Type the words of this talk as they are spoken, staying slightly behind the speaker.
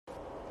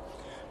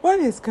What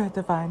is good,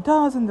 divine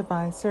dolls and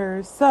divine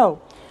sirs? So,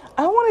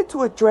 I wanted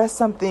to address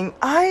something.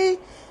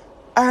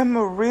 I'm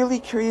really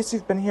curious.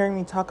 You've been hearing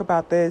me talk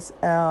about this,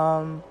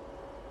 and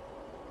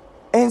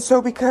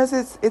so because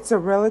it's a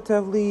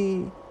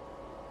relatively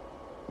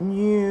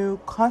new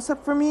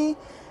concept for me,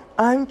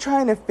 I'm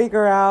trying to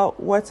figure out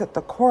what's at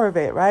the core of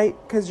it, right?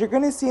 Because you're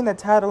gonna see in the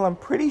title. I'm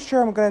pretty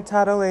sure I'm gonna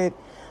title it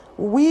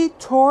 "We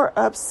Tore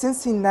Up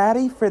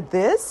Cincinnati for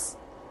This."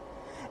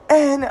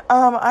 And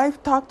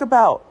I've talked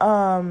about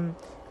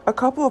a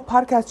couple of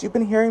podcasts. You've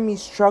been hearing me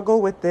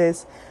struggle with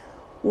this.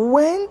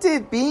 When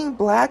did being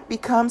black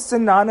become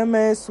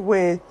synonymous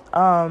with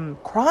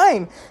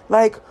crime?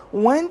 Like,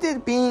 when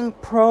did being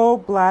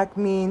pro-black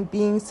mean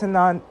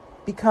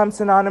become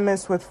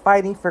synonymous with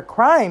fighting for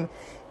crime?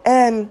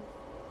 And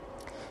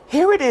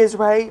here it is,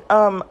 right?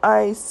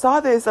 I saw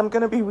this. I'm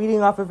gonna be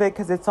reading off of it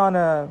because it's on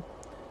a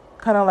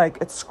kind of like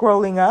it's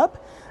scrolling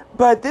up.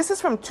 But this is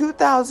from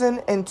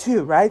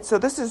 2002, right? So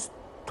this is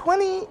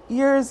 20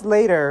 years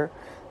later.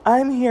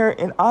 I'm here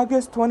in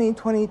August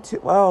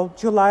 2022, well,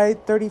 July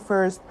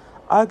 31st,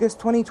 August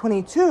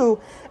 2022,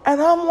 and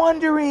I'm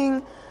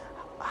wondering,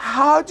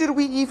 how did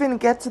we even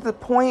get to the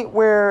point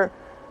where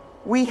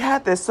we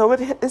had this? So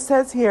it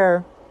says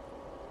here,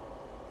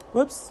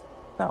 whoops,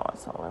 no,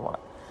 that's not what I want.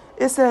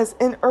 It says,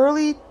 in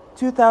early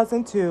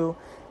 2002,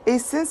 a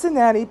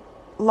Cincinnati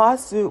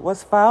lawsuit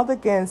was filed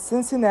against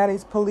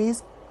Cincinnati's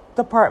police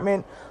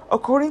department,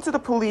 according to the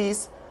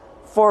police,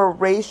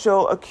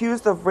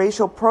 accused of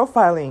racial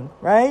profiling,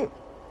 right?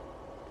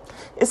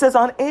 It says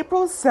on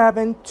April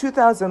 7,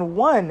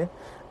 2001,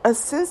 a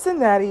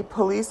Cincinnati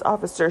police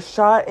officer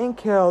shot and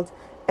killed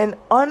an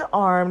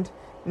unarmed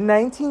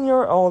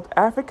 19-year-old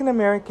African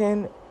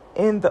American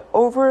in the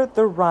Over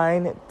the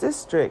Rhine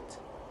district.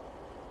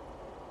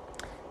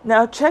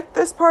 Now check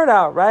this part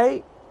out,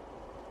 right?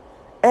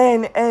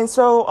 And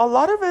so a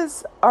lot of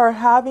us are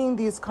having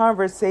these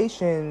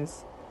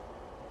conversations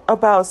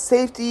about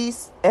safety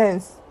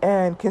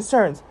and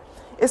concerns.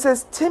 It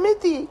says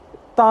Timothy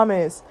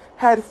Thomas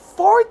had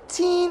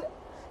 14,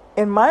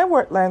 in my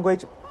word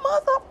language,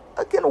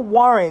 motherfucking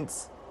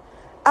warrants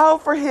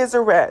out for his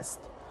arrest.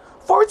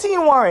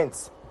 14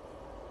 warrants.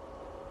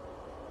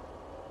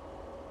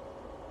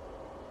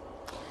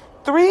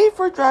 3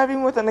 for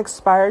driving with an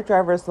expired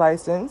driver's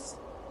license.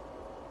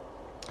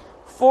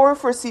 4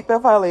 for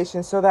seatbelt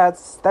violations, so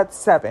that's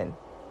 7.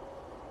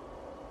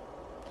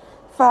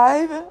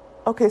 5,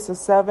 okay, so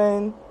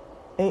 7,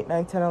 8,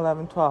 9, 10,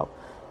 11, 12.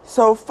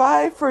 So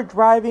 5 for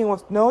driving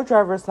with no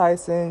driver's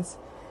license,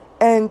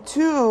 and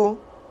 2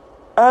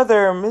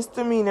 other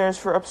misdemeanors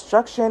for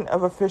obstruction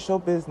of official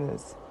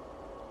business.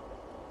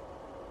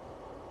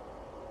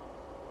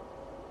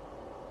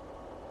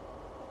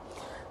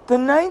 The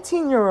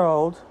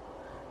 19-year-old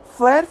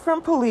fled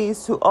from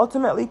police, who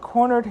ultimately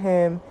cornered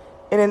him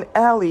in an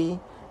alley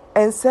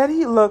and said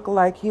he looked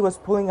like he was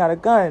pulling out a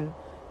gun.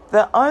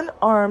 The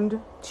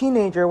unarmed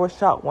teenager was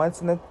shot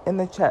once in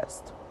the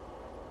chest.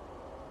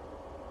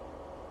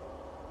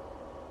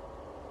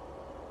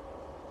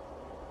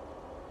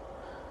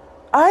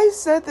 I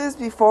said this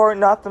before,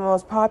 not the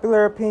most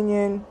popular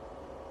opinion.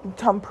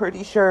 I'm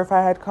pretty sure if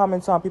I had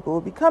comments on, people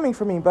would be coming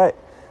for me, but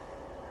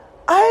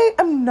I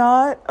am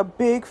not a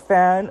big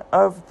fan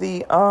of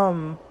the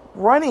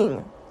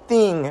running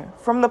thing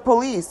from the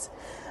police.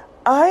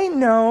 I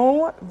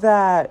know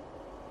that,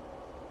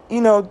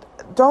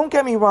 don't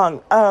get me wrong.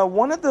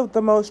 One of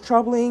the most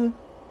troubling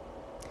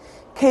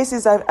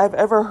cases I've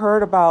ever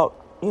heard about,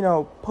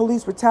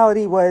 police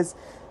brutality was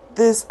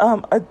this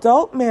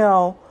adult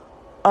male.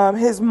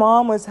 His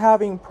mom was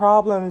having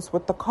problems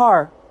with the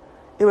car.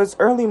 It was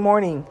early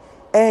morning.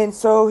 And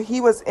so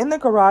he was in the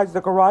garage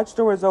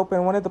door was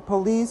open. One of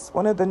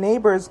the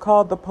neighbors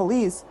called the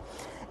police,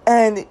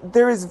 and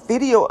there is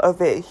video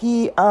of it.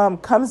 He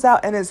comes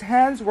out and his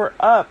hands were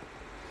up.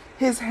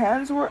 His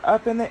hands were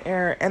up in the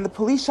air, and the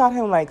police shot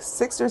him like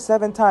 6 or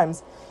 7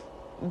 times,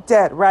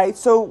 dead, right?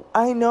 So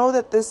I know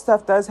that this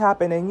stuff does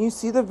happen, and you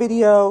see the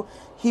video.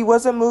 He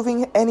wasn't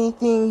moving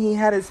anything. He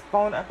had his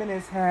phone up in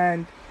his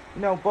hand,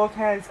 both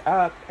hands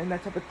up and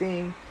that type of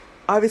thing,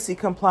 obviously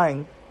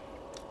complying.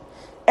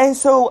 And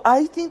so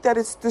I think that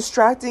it's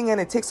distracting,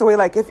 and it takes away,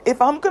 like, if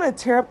I'm going to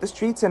tear up the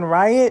streets and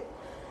riot,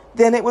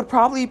 then it would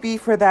probably be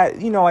for that.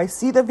 I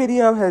see the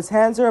video, his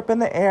hands are up in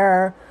the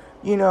air,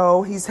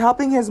 he's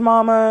helping his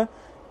mama,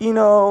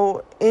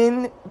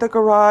 in the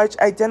garage,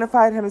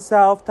 identified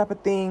himself, type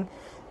of thing.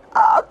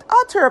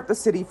 I'll tear up the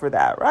city for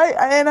that, right?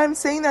 And I'm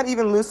saying that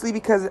even loosely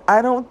because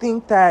I don't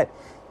think that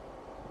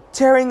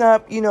tearing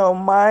up,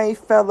 my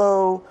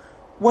fellow,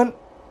 when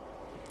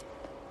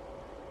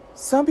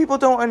some people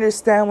don't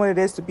understand what it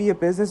is to be a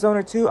business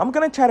owner too. I'm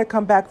going to try to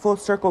come back full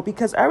circle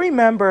because I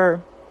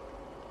remember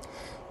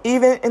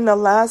even in the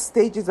last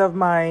stages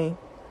of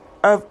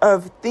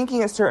of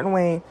thinking a certain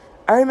way,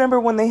 I remember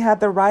when they had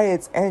the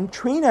riots and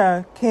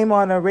Trina came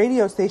on a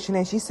radio station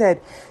and she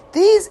said,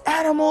 "These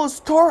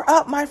animals tore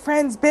up my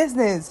friend's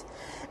business."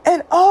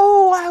 And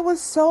oh, I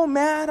was so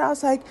mad. I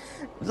was like,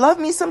 love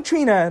me some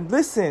Trina.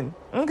 Listen,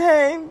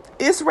 okay?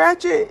 It's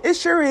ratchet. It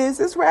sure is.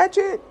 It's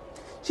ratchet.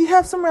 She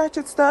have some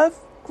ratchet stuff,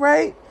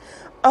 right?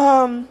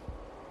 Um,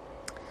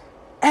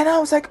 and I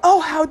was like, oh,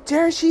 how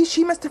dare she?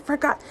 She must have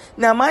forgot.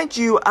 Now, mind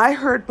you, I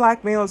heard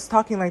black males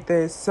talking like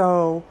this,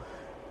 so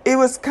it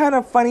was kind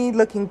of funny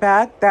looking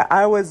back that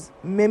I was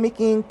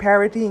mimicking,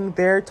 parodying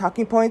their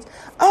talking points.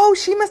 Oh,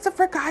 she must have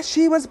forgot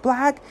she was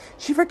black.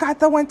 She forgot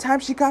the one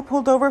time she got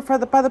pulled over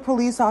by the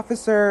police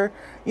officer.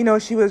 You know,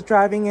 she was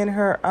driving in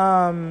her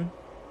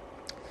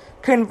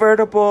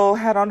convertible,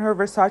 had on her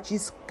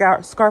Versace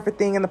scarf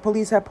thing, and the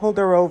police had pulled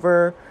her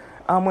over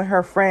with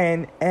her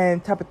friend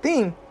and type of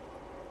thing.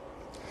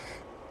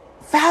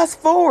 Fast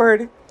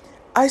forward,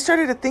 I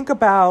started to think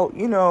about,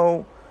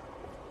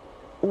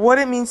 what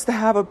it means to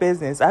have a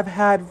business. I've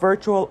had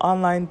virtual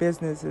online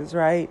businesses,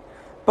 right?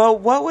 But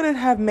what would it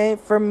have meant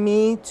for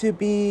me to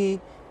be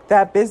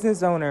that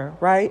business owner,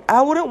 right?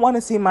 I wouldn't want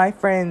to see my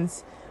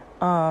friend's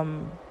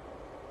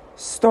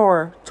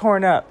store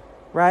torn up,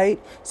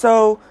 right?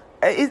 So,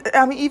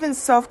 I'm even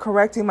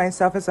self-correcting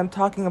myself as I'm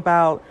talking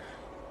about,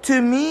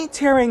 to me,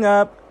 tearing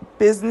up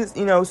business,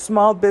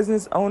 small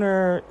business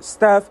owner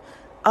stuff,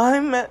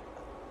 I'm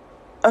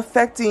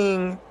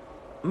affecting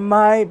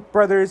my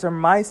brothers or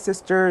my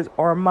sisters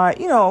or my,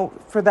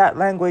 for that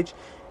language,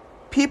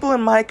 people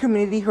in my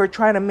community who are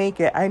trying to make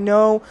it. I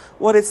know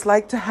what it's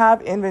like to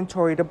have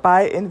inventory, to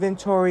buy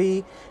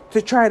inventory,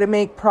 to try to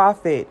make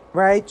profit,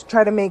 right? To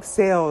try to make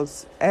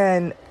sales.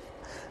 And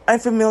I'm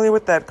familiar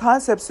with that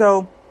concept.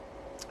 So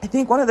I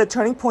think one of the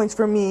turning points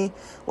for me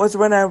was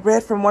when I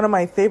read from one of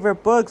my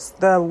favorite books,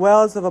 The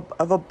Wells of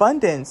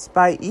Abundance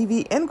by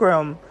Evie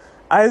Ingram.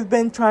 I've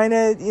been trying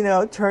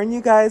to, turn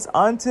you guys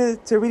on to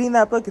reading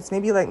that book. It's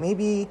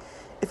maybe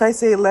if I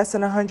say less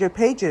than 100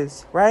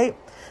 pages, right?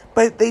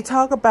 But they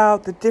talk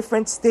about the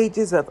different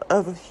stages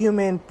of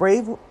human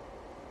brain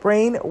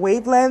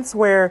wavelengths,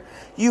 where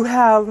you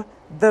have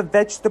the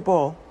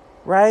vegetable,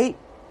 right?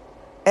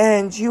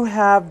 And you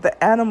have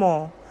the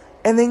animal,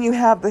 and then you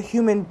have the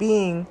human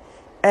being,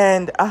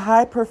 and a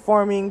high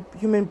performing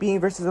human being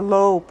versus a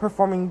low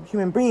performing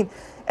human being.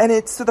 And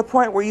it's to the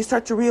point where you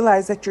start to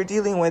realize that you're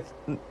dealing with,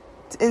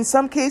 in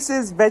some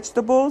cases,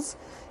 vegetables.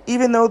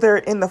 Even though they're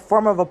in the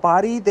form of a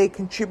body, they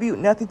contribute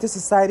nothing to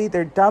society.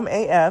 They're dumb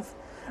AF,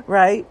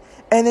 right?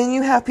 And then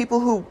you have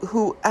people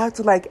who act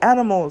like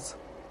animals.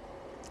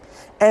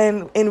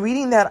 And in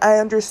reading that, I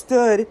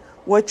understood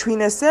what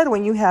Trina said,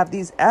 when you have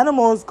these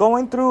animals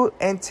going through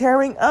and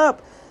tearing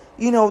up,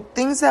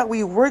 things that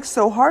we work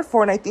so hard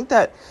for. And I think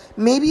that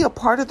maybe a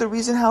part of the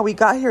reason how we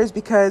got here is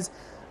because,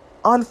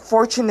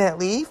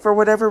 unfortunately, for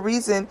whatever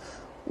reason,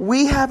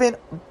 we haven't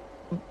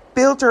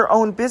built our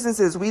own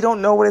businesses. We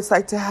don't know what it's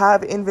like to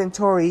have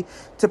inventory,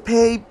 to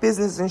pay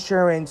business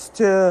insurance,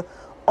 to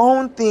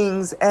own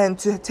things, and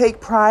to take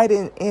pride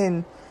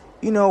in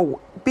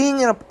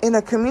being in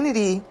a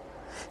community.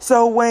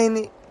 So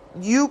when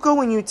you go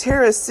and you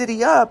tear a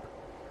city up,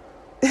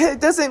 it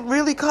doesn't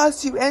really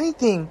cost you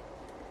anything,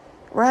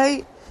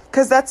 right?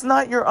 Because that's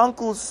not your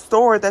uncle's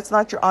store, that's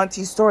not your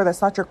auntie's store,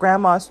 that's not your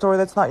grandma's store,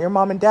 that's not your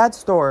mom and dad's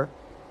store.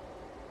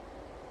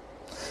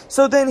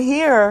 So then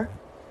here,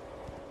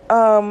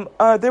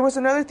 there was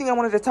another thing I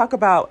wanted to talk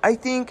about. I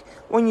think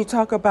when you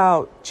talk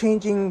about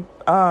changing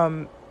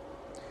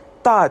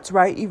thoughts,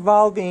 right,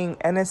 evolving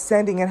and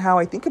ascending, and how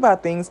I think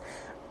about things,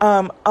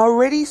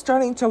 already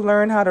starting to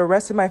learn how to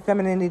rest in my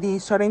femininity,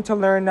 starting to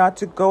learn not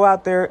to go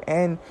out there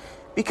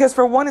because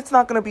for one, it's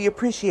not going to be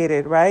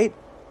appreciated, right?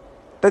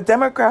 The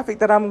demographic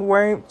that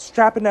I'm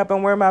strapping up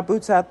and wearing my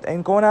boots out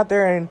and going out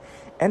there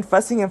and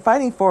fussing and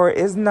fighting for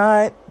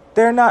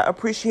they're not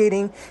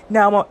appreciating.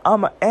 Now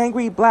I'm an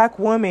angry black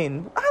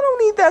woman. I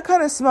don't need that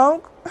kind of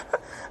smoke.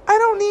 I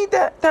don't need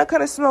that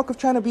kind of smoke of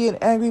trying to be an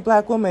angry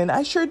black woman.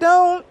 I sure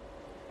don't.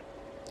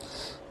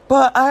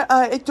 But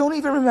I don't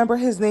even remember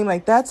his name.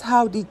 Like, that's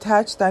how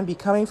detached I'm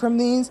becoming from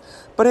these.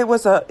 But it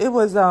was during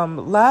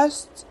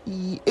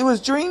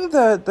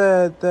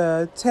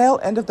the tail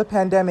end of the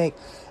pandemic,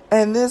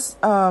 and this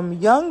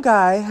young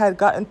guy had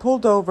gotten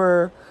pulled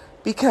over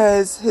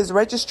because his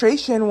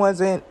registration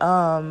wasn't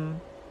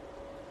up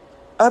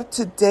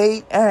to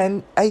date,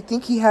 and I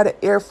think he had an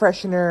air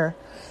freshener.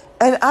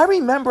 And I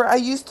remember I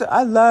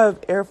love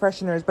air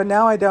fresheners, but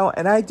now I don't,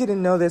 and I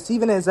didn't know this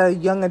even as a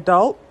young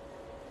adult.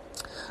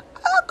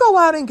 I'll go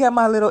out and get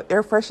my little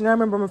air freshener. I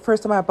remember the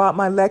first time I bought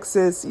my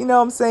Lexus, you know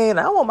what I'm saying?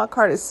 I want my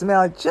car to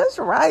smell just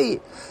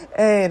right.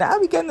 And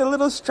I'll be getting the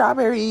little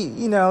strawberry,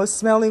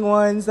 smelling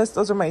ones.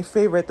 Those are my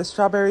favorite, the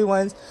strawberry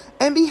ones.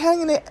 And be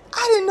hanging it.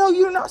 I didn't know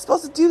you were not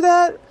supposed to do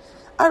that.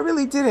 I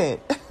really didn't.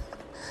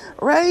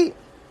 Right?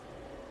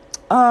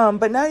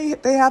 But now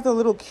they have the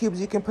little cubes.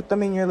 You can put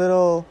them in your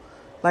little,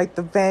 like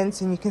the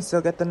vents, and you can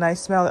still get the nice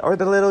smell. Or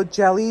the little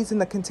jellies in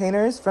the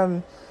containers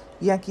from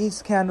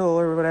Yankees Candle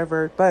or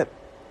whatever. But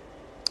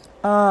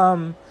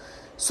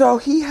so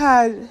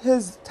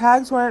his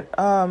tags weren't,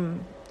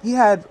 he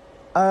had,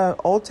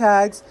 old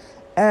tags,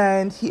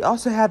 and he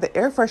also had the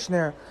air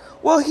freshener.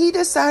 Well, he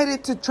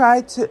decided to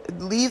try to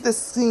leave the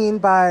scene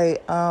by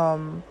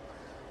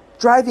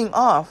driving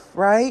off,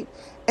 right?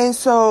 And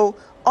so,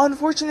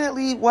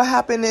 unfortunately, what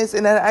happened is,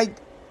 and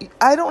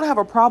I don't have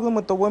a problem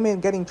with the woman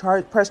getting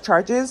press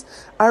charges.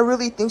 I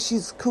really think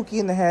she's kooky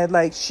in the head.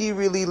 Like, she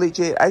really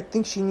legit. I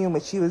think she knew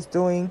what she was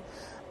doing.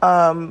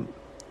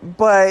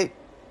 But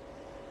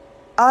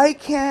I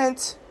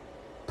can't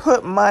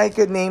put my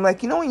good name,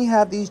 like, when you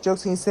have these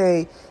jokes and you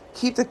say,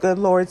 keep the good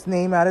Lord's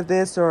name out of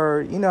this,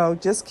 or,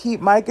 just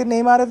keep my good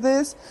name out of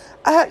this.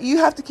 You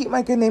have to keep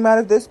my good name out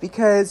of this,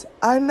 because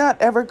I'm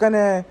not ever going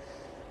to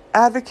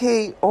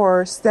advocate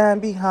or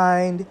stand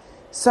behind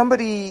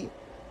somebody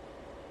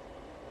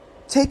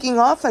taking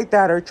off like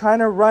that or trying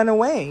to run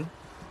away.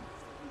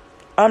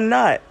 I'm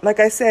not. Like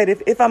I said,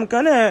 if I'm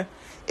going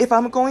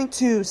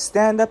to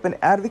stand up and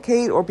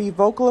advocate or be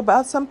vocal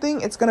about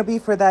something, it's going to be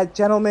for that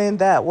gentleman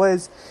that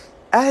was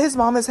at his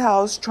mama's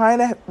house trying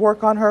to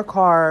work on her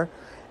car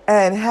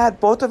and had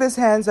both of his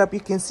hands up. You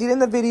can see it in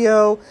the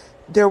video.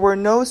 There were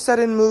no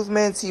sudden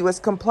movements. He was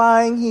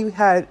complying. He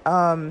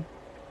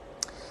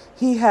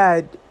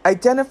had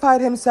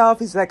identified himself.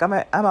 He's like, I'm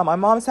at my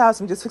mom's house.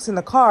 I'm just fixing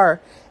the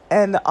car.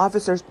 And the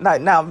officers,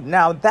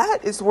 now that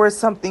is worth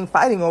something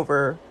fighting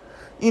over,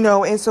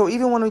 And so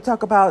even when we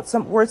talk about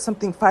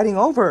something fighting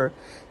over,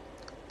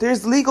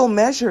 there's legal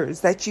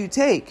measures that you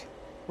take,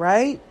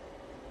 right?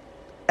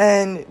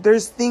 And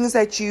there's things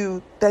that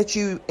you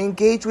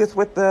engage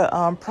with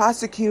the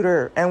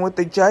prosecutor and with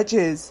the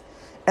judges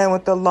and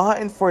with the law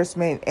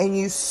enforcement, and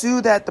you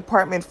sue that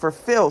department for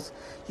filth.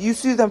 You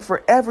sue them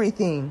for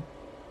everything,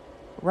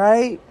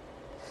 right?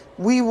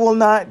 We will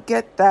not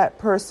get that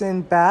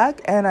person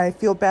back, and I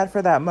feel bad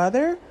for that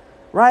mother,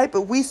 right?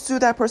 But we sue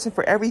that person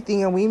for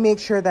everything, and we make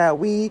sure that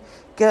we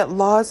get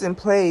laws in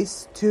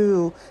place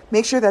to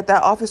make sure that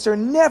that officer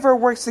never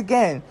works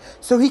again,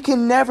 so he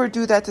can never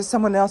do that to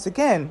someone else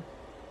again.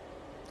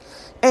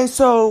 And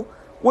so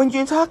when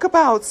you talk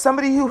about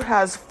somebody who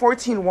has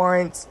 14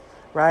 warrants,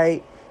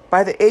 right,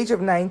 by the age of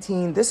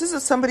 19, this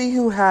is somebody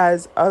who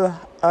has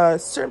a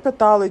certain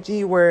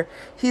pathology where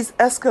he's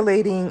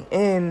escalating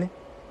in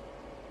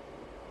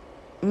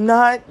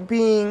not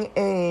being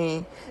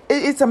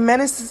it's a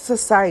menace to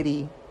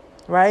society,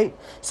 right?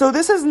 So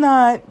this is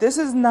not,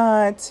 some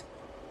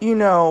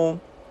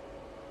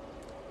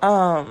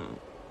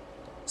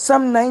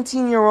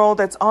 19-year-old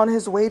that's on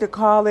his way to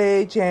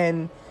college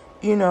and,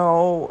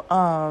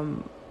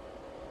 an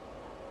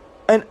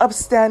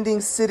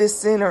upstanding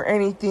citizen or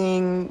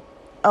anything.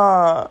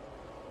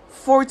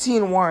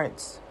 14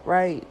 warrants,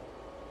 right?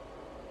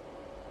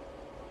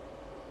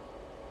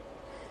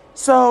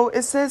 So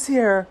it says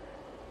here,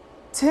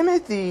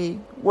 Timothy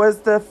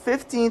was the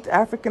 15th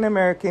African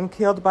American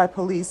killed by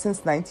police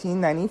since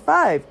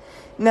 1995.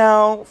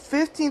 Now,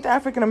 15th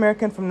African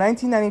American from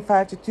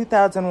 1995 to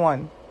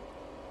 2001.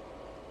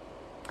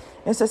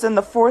 It says, and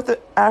the 4th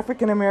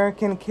African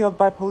American killed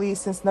by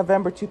police since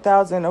November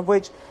 2000, of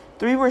which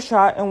 3 were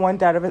shot and 1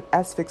 died of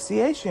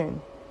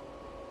asphyxiation.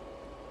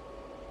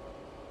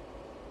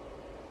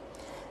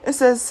 It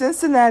says,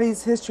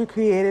 Cincinnati's history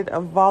created a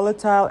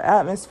volatile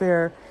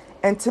atmosphere,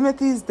 and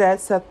Timothy's death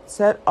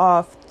set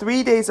off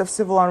 3 days of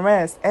civil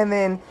unrest. And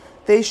then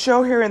they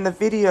show here in the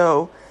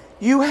video,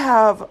 you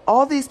have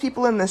all these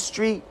people in the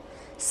street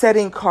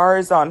setting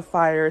cars on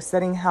fire,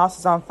 setting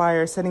houses on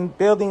fire, setting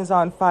buildings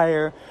on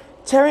fire,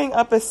 tearing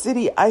up a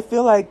city. I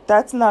feel like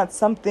that's not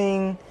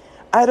something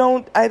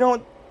and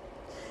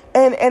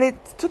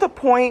it's to the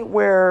point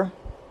where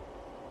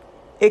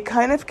it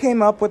kind of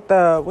came up with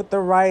the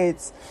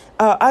riots.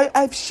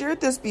 I've shared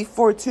this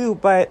before too,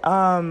 but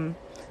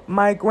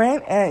my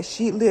grand aunt,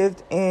 she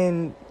lived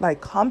in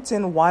like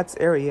Compton Watts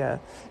area,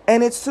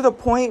 and it's to the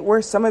point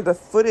where some of the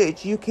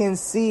footage you can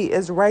see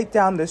is right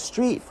down the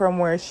street from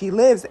where she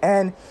lives.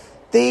 And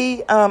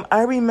they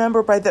I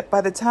remember by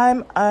the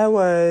time I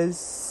was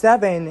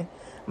 7,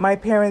 my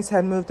parents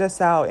had moved us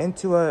out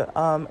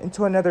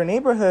into another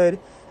neighborhood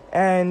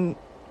and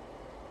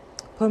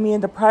put me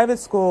into private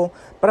school.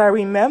 But I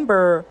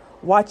remember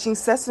watching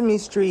Sesame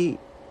Street,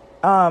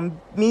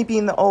 me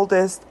being the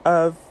oldest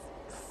of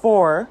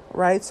 4,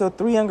 right? So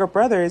 3 younger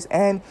brothers,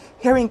 and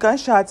hearing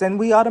gunshots, and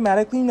we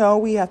automatically know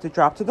we have to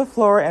drop to the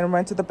floor and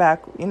run to the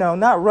back,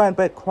 not run,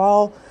 but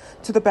crawl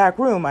to the back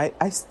room. I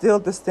still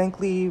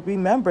distinctly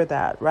remember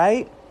that,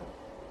 right?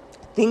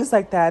 Things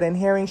like that, and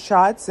hearing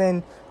shots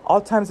and all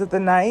times of the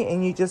night,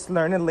 and you just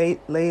learn to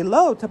lay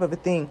low type of a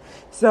thing.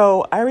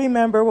 So I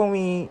remember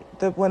when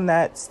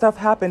that stuff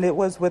happened, it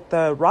was with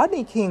the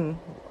Rodney King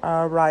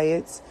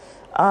riots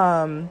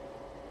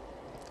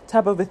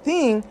type of a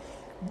thing.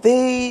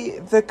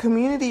 The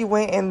community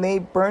went and they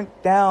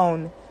burnt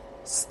down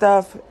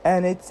stuff,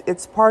 and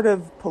it's part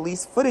of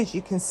police footage.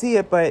 You can see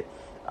it, but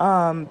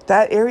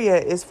that area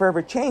is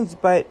forever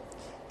changed. But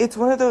it's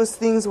one of those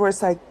things where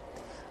it's like,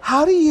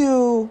 how do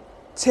you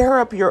tear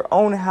up your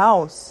own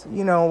house?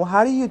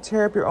 How do you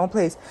tear up your own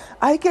place?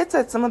 I get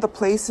that some of the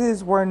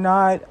places were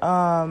not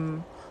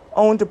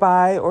owned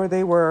by, or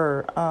they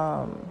were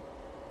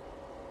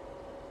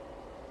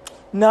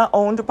not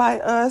owned by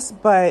us,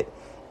 but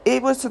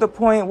it was to the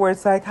point where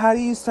it's like, how do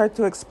you start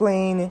to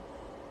explain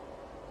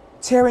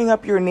tearing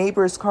up your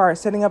neighbor's car,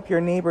 setting up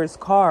your neighbor's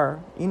car?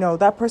 You know,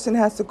 that person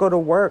has to go to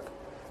work.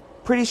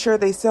 Pretty sure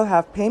they still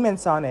have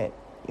payments on it.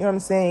 You know what I'm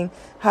saying?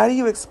 How do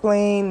you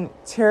explain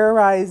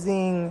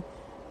terrorizing,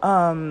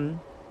 you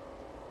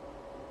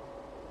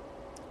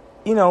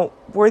know,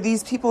 where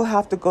these people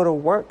have to go to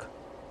work?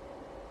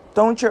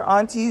 Don't your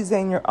aunties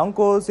and your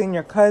uncles and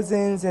your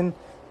cousins, and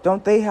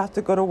don't they have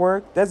to go to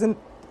work?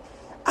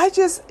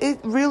 It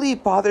really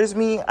bothers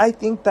me. I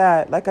think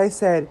that, like I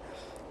said,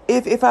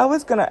 if I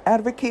was going to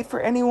advocate for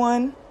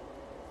anyone,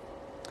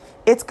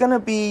 it's going to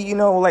be, you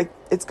know, like,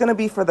 it's going to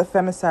be for the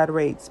femicide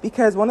rates.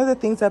 Because one of the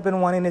things I've been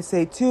wanting to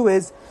say too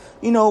is,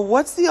 you know,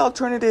 what's the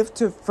alternative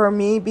for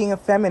me being a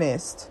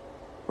feminist,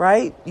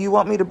 right? You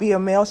want me to be a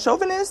male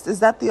chauvinist? Is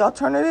that the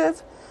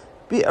alternative?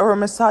 Or a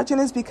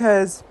misogynist?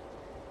 Because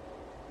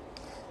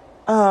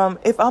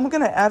if I'm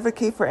going to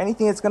advocate for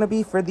anything, it's going to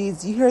be for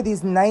these, you hear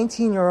these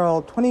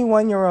 19-year-old,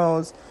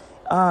 21-year-olds,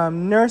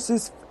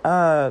 nurses,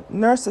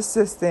 nurse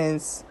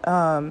assistants,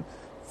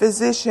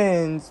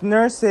 physicians,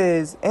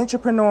 nurses,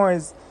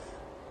 entrepreneurs,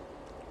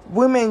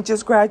 women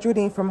just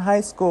graduating from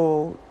high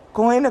school,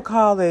 going to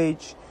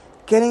college,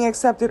 getting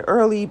accepted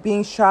early,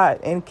 being shot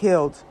and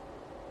killed,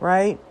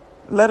 right?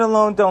 Let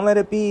alone, don't let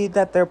it be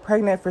that they're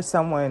pregnant for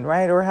someone,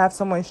 right? Or have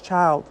someone's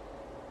child,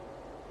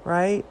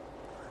 right?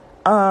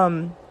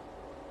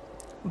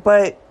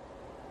 But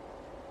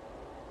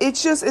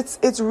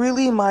it's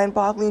really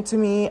mind-boggling to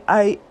me.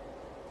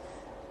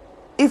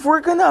 If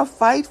we're gonna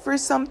fight for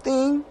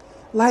something,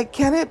 like,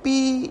 can it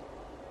be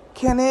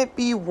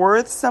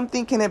worth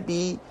something? Can it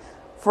be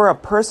for a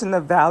person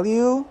of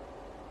value?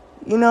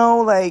 You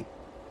know, like,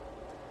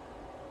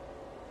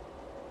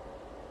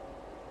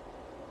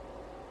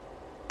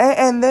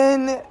 and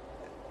then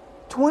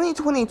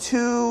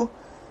 2022,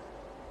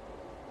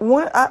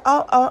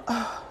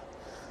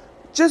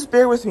 just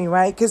bear with me,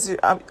 right? Because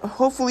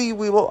hopefully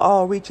we will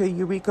all reach a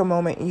eureka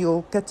moment and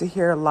you'll get to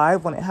hear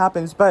live when it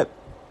happens. But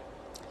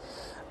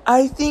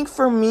I think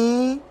for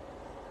me,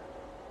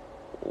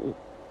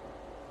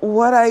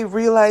 what I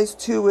realized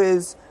too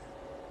is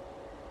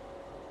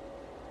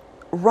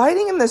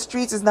riding in the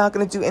streets is not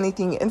going to do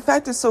anything. In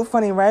fact, it's so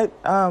funny, right?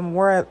 Down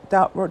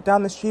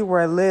the street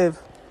where I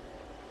live,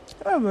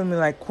 I'm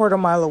like quarter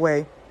mile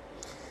away,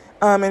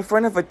 in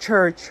front of a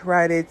church,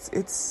 right?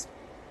 It's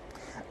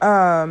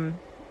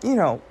you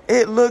know,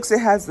 it's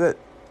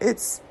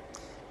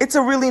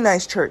a really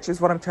nice church is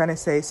what I'm trying to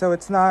say. So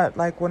it's not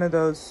like one of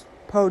those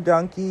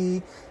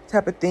podunky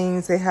type of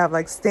things. They have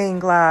like stained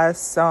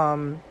glass.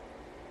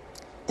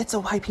 It's a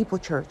white people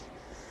church,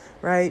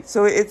 right?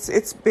 So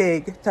it's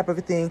big type of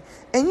a thing.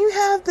 And you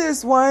have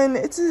this one,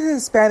 it's a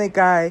Hispanic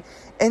guy,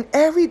 and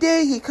every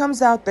day he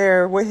comes out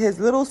there with his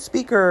little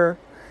speaker,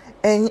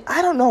 and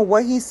I don't know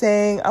what he's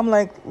saying. I'm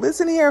like,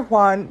 listen here,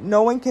 Juan,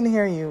 no one can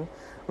hear you,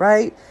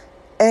 right?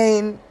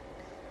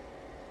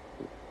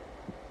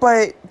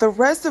 But the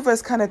rest of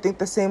us kind of think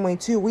the same way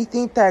too. We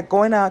think that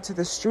going out to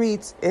the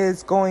streets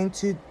is going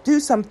to do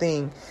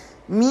something.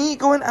 Me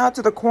going out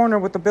to the corner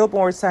with the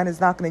billboard sign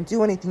is not going to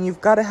do anything. You've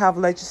got to have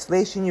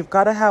legislation. You've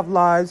got to have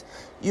laws.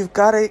 You've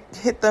got to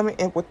hit them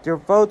with your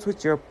votes,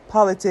 with your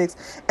politics.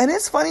 And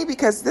it's funny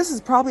because this is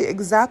probably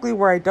exactly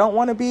where I don't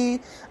want to be.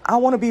 I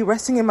want to be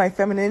resting in my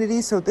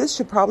femininity. So this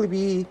should probably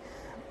be...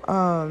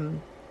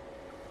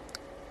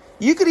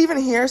 You could even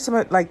hear some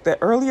of like the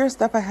earlier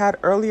stuff I had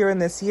earlier in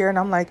this year. And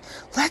I'm like,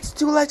 let's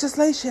do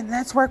legislation.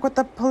 Let's work with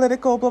the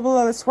political blah, blah,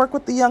 blah. Let's work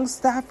with the young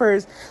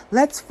staffers.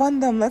 Let's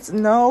fund them.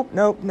 Nope.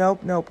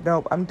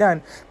 I'm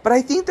done. But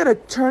I think that a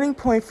turning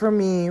point for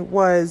me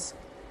was,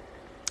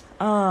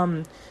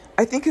 I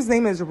think his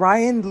name is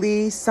Ryan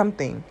Lee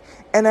something.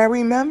 And I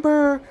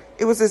remember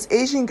it was this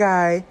Asian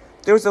guy.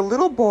 There was a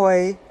little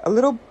boy, a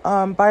little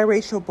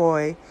biracial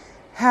boy,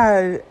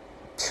 had...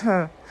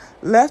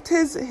 left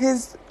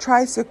his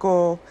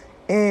tricycle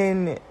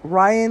in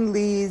Ryan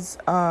Lee's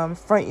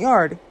front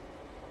yard.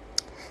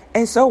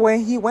 And so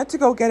when he went to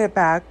go get it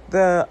back,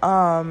 the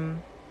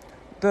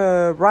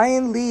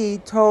Ryan Lee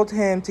told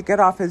him to get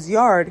off his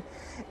yard.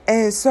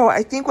 And so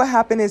I think what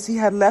happened is he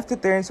had left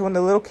it there. And so when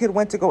the little kid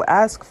went to go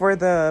ask for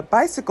the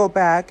bicycle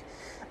back,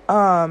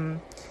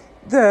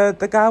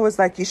 the guy was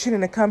like, you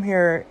shouldn't have come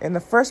here in the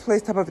first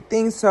place, type of a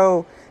thing.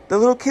 So the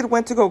little kid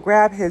went to go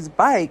grab his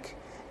bike.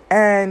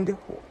 And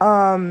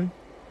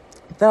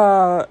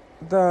the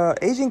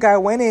Asian guy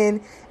went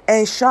in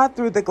and shot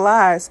through the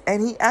glass,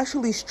 and he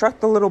actually struck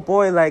the little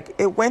boy, like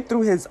it went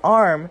through his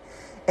arm,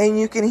 and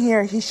you can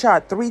hear he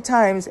shot 3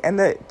 times, and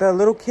the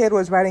little kid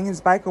was riding his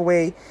bike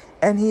away,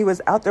 and he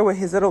was out there with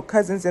his little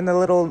cousins and the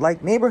little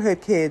like neighborhood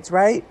kids,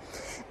 right?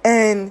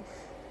 And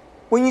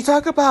when you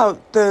talk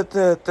about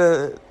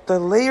the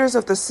layers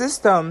of the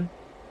system,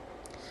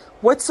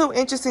 what's so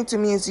interesting to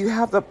me is you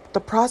have the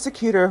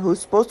prosecutor who's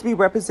supposed to be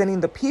representing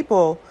the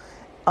people.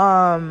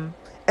 And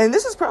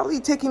this is probably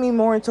taking me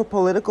more into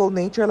political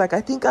nature. Like,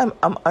 I think I'm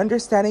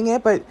understanding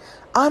it, but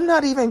I'm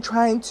not even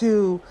trying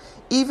to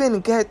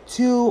even get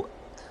too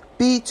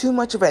be too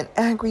much of an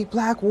angry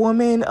black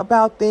woman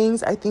about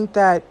things. I think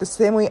that the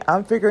same way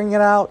I'm figuring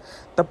it out,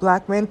 the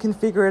black men can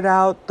figure it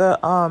out. The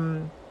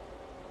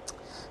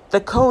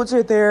codes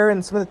are there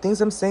and some of the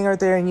things I'm saying are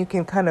there and you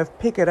can kind of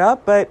pick it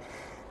up. But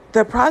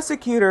the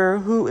prosecutor,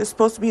 who is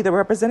supposed to be the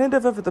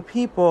representative of the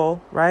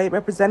people, right,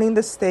 representing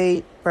the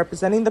state,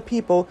 representing the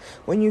people,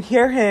 when you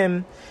hear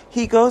him,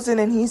 he goes in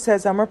and he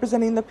says, I'm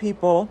representing the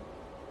people,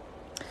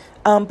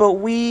 but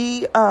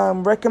we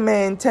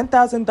recommend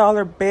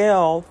 $10,000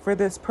 bail for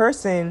this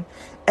person.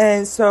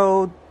 And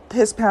so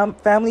his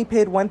family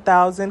paid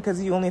 $1,000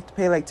 because you only have to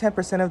pay like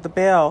 10% of the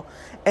bail.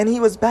 And he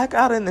was back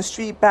out in the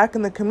street, back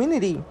in the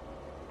community.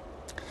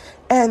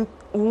 And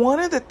one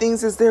of the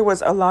things is there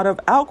was a lot of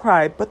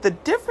outcry, but the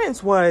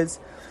difference was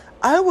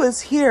I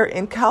was here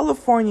in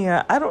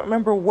California. I don't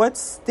remember what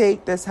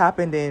state this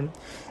happened in.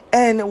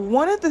 And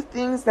one of the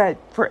things that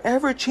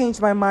forever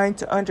changed my mind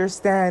to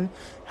understand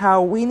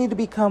how we need to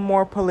become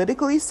more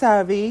politically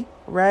savvy,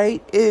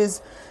 right,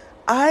 is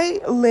I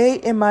lay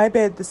in my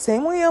bed the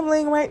same way I'm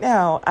laying right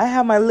now. I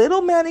have my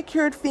little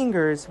manicured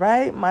fingers,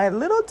 right, my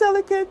little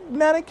delicate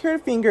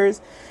manicured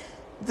fingers.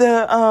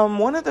 The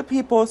one of the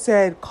people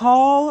said,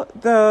 call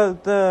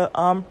the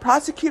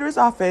prosecutor's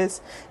office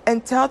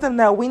and tell them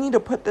that we need to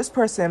put this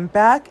person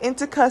back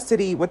into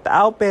custody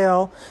without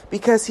bail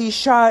because he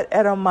shot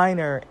at a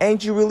minor,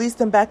 and you release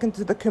them back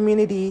into the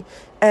community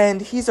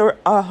and he's a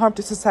harm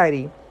to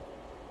society.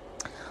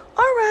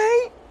 All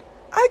right,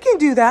 I can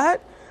do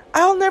that.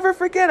 I'll never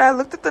forget. I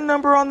looked at the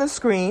number on the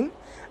screen.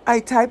 I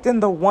typed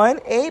in the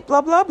 1-8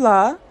 blah blah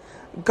blah.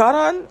 Got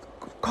on,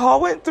 call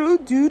went through,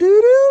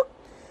 doo.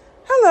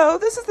 Hello,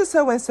 this is the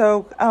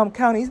so-and-so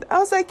county. I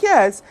was like,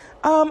 yes,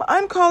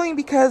 I'm calling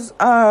because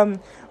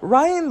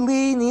Ryan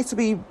Lee needs to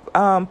be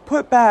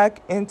put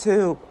back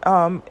into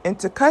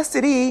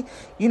custody.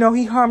 You know,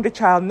 he harmed a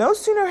child. No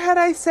sooner had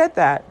I said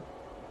that,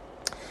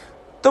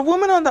 the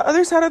woman on the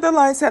other side of the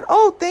line said,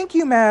 oh, thank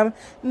you, ma'am.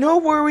 No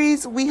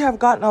worries. We have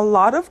gotten a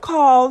lot of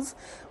calls.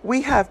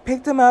 We have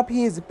picked him up.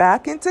 He is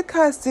back into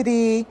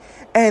custody,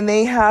 and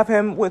they have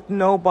him with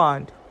no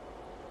bond.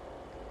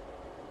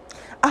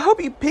 I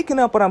hope you're picking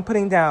up what I'm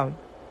putting down.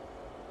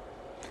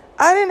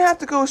 I didn't have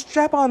to go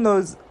strap on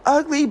those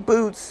ugly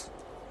boots,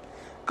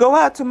 go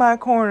out to my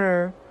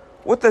corner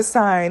with a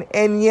sign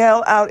and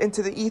yell out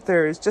into the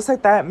ethers, just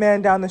like that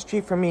man down the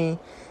street from me,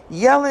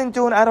 yelling,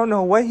 doing, I don't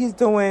know what he's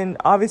doing,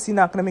 obviously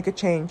not going to make a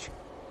change.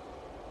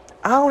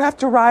 I don't have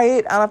to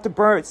riot. I don't have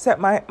to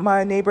set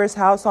my neighbor's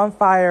house on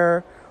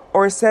fire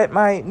or set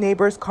my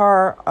neighbor's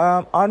car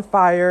on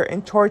fire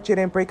and torch it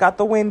and break out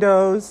the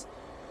windows,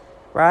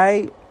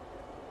 right?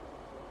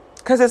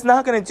 Because it's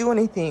not going to do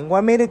anything.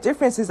 What made a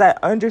difference is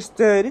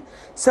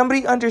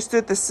somebody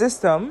understood the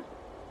system,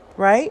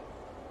 right?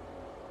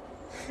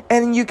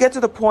 And you get to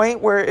the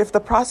point where if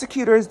the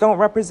prosecutors don't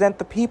represent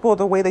the people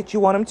the way that you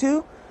want them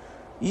to,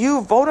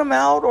 you vote them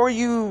out, or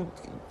you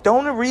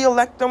don't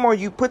re-elect them, or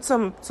you put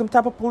some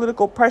type of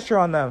political pressure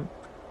on them,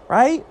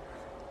 right?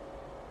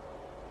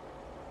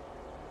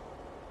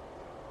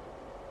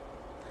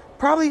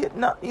 Probably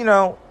not,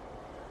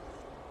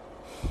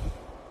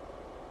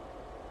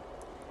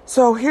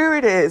 So here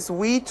it is.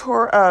 We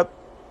tore up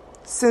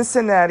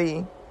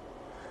Cincinnati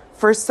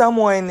for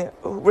someone,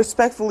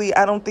 respectfully,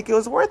 I don't think it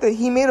was worth it.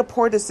 He made a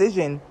poor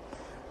decision.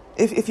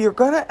 If you're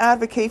going to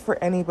advocate for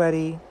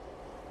anybody,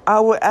 I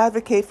would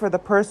advocate for the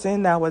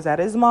person that was at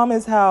his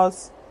mama's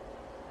house,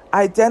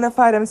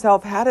 identified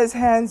himself, had his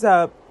hands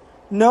up.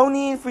 No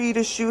need for you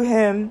to shoot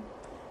him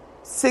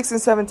 6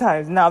 and 7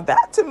 times. Now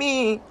that to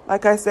me,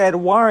 like I said,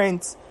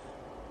 warrants,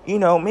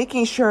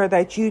 making sure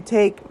that you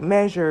take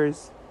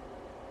measures.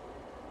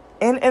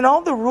 And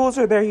all the rules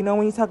are there,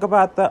 when you talk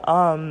about the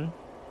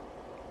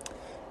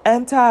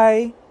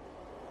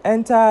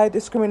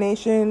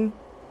anti-discrimination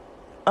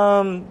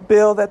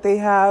bill that they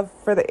have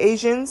for the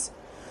Asians.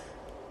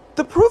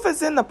 The proof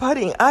is in the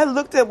pudding. I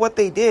looked at what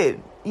they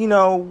did.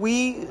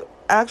 We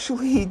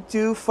actually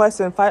do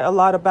fuss and fight a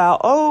lot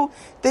about,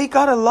 they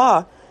got a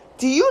law.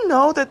 Do you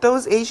know that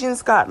those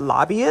Asians got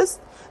lobbyists?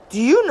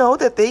 Do you know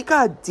that they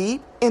got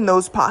deep in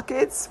those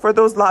pockets for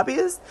those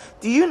lobbyists?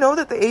 Do you know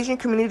that the Asian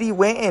community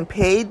went and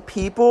paid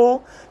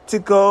people to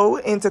go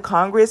into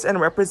Congress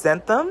and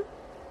represent them?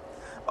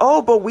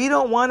 Oh, but we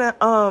don't want to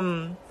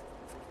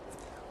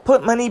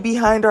put money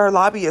behind our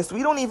lobbyists.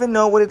 We don't even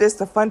know what it is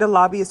to fund a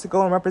lobbyist to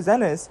go and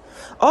represent us.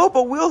 Oh,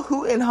 but we'll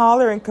hoot and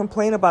holler and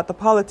complain about the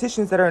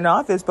politicians that are in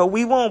office, but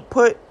we won't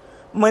put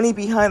money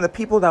behind the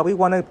people that we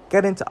want to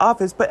get into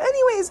office. But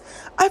anyways,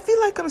 I feel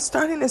like I'm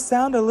starting to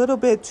sound a little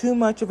bit too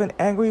much of an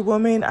angry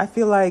woman. I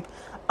feel like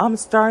I'm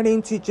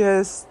starting to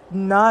just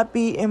not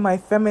be in my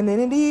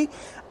femininity.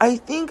 I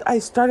think I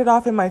started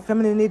off in my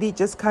femininity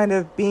just kind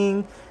of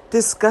being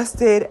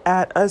disgusted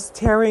at us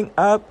tearing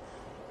up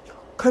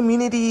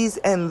communities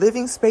and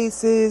living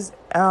spaces.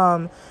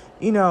 When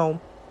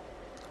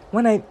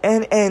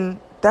and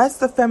that's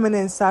the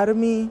feminine side of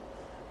me.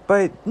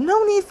 But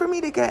no need for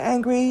me to get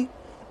angry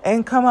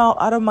and come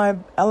out of my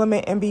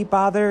element and be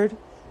bothered,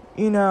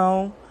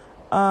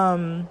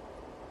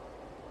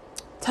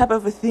 type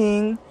of a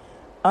thing.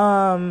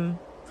 Um,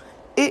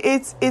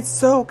 it's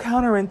so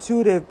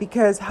counterintuitive,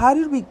 because how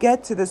did we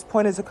get to this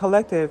point as a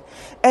collective?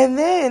 And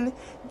then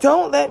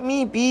don't let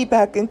me be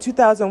back in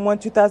 2001,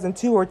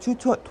 2002, or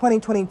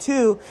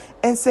 2022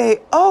 and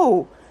say,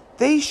 oh,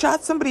 they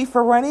shot somebody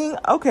for running.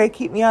 Okay,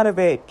 keep me out of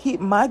it. Keep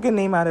my good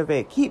name out of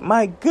it. Keep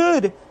my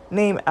good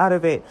name out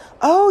of it.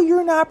 Oh,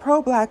 you're not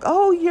pro-black.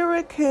 Oh, you're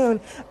a coon.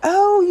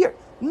 Oh, you're...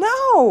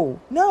 No,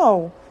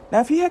 no. Now,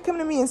 if you had come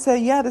to me and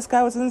said, yeah, this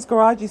guy was in his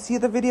garage, you see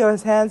the video,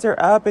 his hands are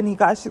up and he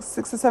got 6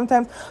 or 7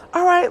 times.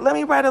 All right, let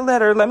me write a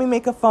letter. Let me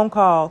make a phone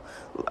call.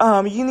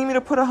 You need me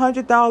to put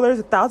 $100,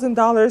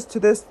 $1,000 to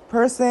this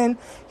person.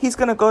 He's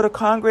going to go to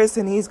Congress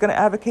and he's going to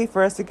advocate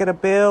for us to get a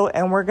bill.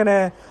 And we're going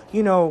to,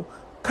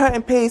 cut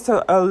and paste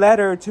a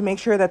letter to make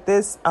sure that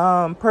this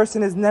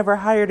person is never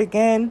hired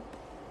again.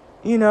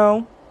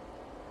 I'm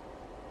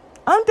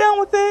down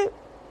with it.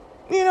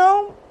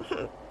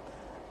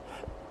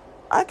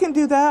 I can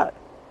do that.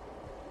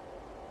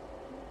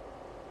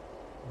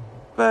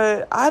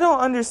 But I don't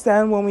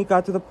understand when we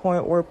got to the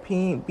point where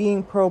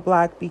being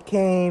pro-black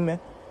became,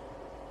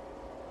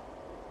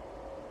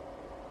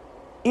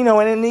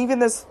 and even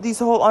these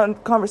whole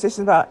conversations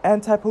about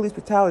anti-police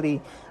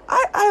brutality.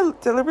 I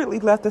deliberately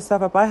left this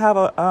stuff up. I have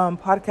a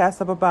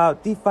podcast up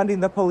about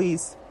defunding the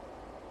police.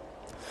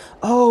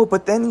 Oh,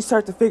 but then you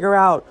start to figure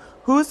out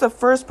who's the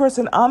first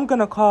person I'm going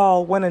to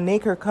call when a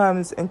naker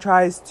comes and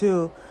tries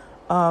to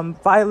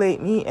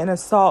violate me and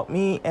assault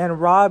me and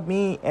rob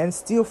me and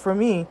steal from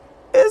me.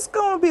 It's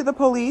going to be the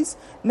police.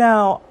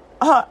 Now,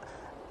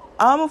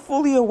 I'm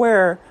fully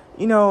aware,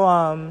 I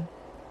want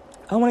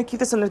to keep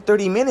this under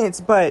 30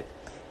 minutes, but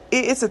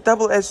it's a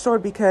double-edged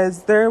sword,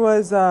 because there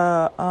was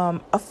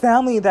a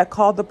family that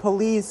called the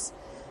police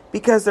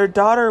because their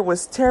daughter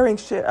was tearing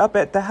shit up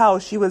at the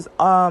house. She was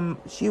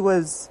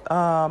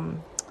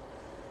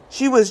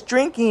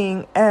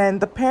drinking,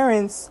 and the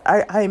parents,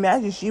 I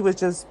imagine she was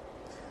just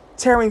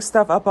tearing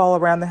stuff up all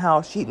around the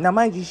house. Now,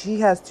 mind you, she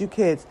has 2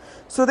 kids.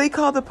 So they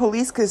called the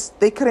police because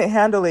they couldn't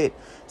handle it.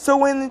 So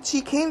when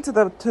she came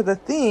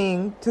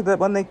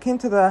when they came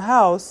to the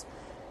house,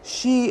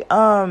 she,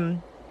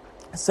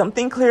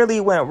 something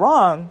clearly went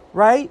wrong,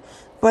 right?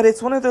 But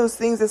it's one of those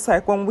things. It's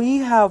like, when we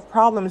have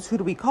problems, who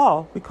do we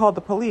call? We call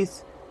the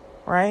police,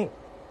 right?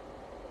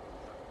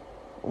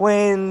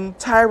 When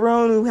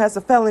Tyrone, who has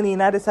a felony,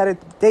 and I decided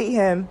to date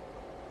him,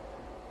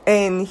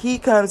 and he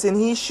comes and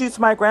he shoots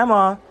my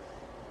grandma,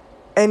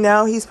 and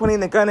now he's pointing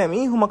the gun at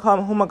me. Who am I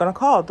going to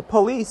call? The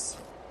police.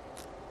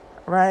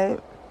 Right?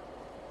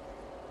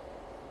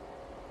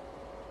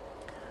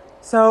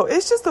 So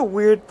it's just a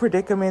weird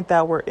predicament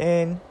that we're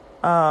in.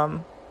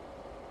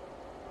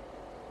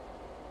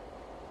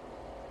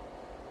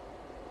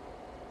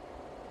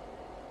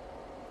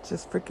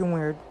 Just freaking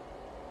weird.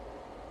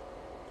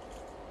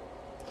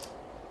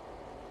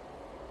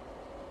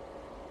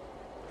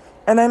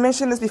 And I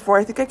mentioned this before.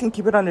 I think I can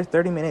keep it under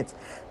 30 minutes,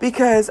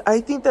 because I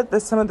think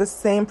that some of the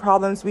same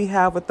problems we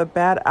have with the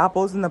bad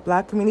apples in the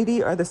black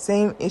community are the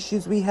same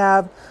issues we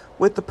have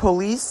with the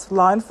police,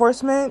 law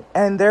enforcement,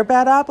 and their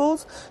bad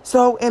apples.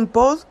 So in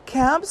both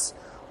camps,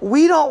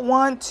 we don't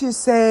want to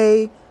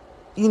say,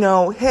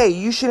 hey,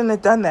 you shouldn't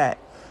have done that.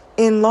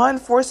 In law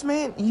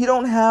enforcement, you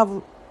don't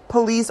have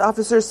police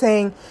officers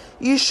saying,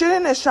 you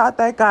shouldn't have shot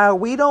that guy.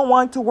 We don't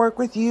want to work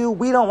with you.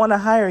 We don't want to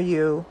hire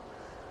you.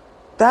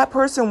 That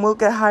person will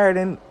get hired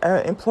and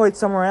employed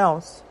somewhere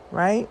else,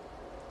 right?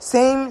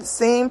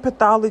 Same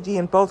pathology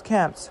in both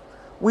camps.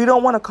 We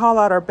don't want to call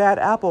out our bad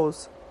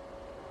apples.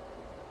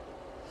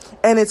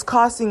 And it's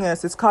costing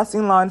us. It's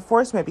costing law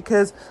enforcement,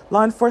 because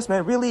law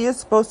enforcement really is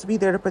supposed to be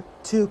there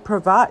to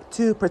provide,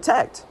 to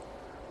protect,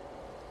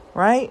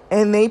 right?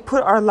 And they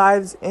put our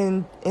lives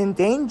in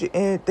danger.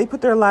 They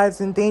put their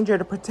lives in danger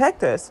to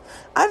protect us.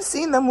 I've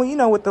seen them,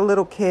 with the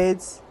little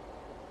kids,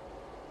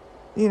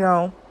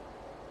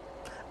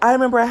 I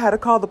remember I had to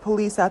call the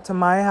police out to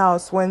my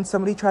house when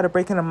somebody tried to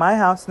break into my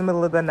house in the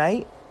middle of the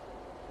night.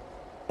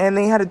 And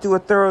they had to do a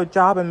thorough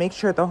job and make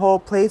sure the whole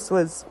place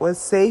was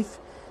safe,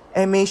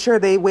 and made sure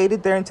they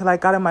waited there until I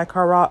got in my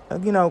car,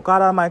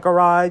 got out of my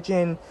garage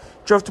and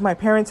drove to my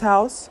parents'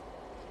 house.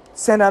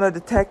 Sent out a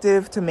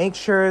detective to make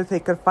sure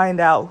they could find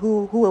out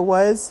who it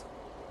was.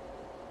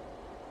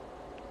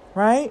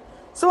 Right?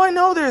 So I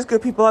know there's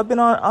good people. I've been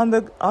on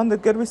the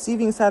good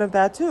receiving side of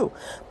that too.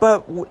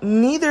 But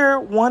neither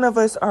one of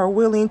us are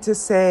willing to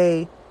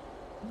say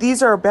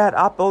these are bad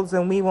apples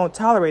and we won't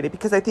tolerate it,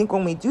 because I think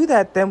when we do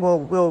that, then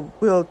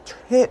we'll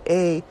hit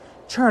a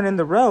turn in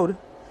the road.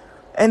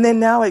 And then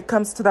now it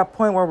comes to that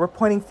point where we're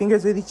pointing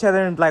fingers at each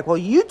other and like, well,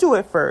 you do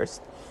it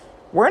first.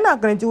 We're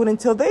not going to do it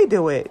until they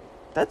do it.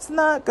 That's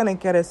not going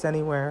to get us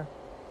anywhere.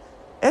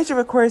 Edge of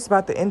Aquarius is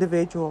about the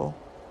individual.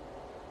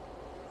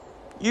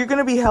 You're going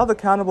to be held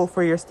accountable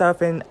for your stuff,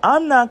 and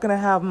I'm not going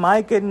to have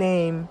my good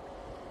name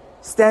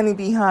standing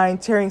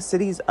behind tearing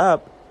cities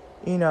up,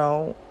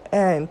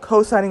 and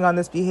co-signing on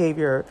this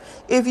behavior.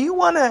 If you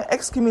want to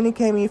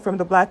excommunicate me from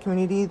the black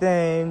community,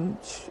 then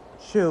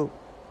shoot,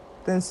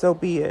 then so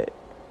be it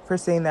for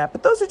saying that.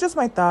 But those are just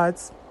my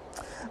thoughts.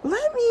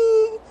 Let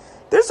me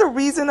there's a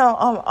reason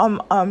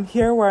I'm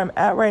here where I'm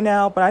at right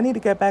now, but I need to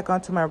get back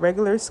onto my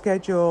regular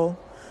schedule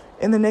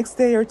in the next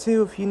day or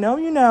two. If you know,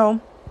 you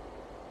know.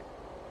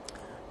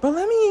 But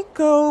let me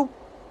go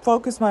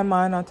focus my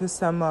mind onto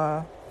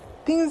some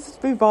things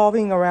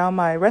revolving around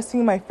my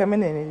resting my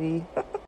femininity.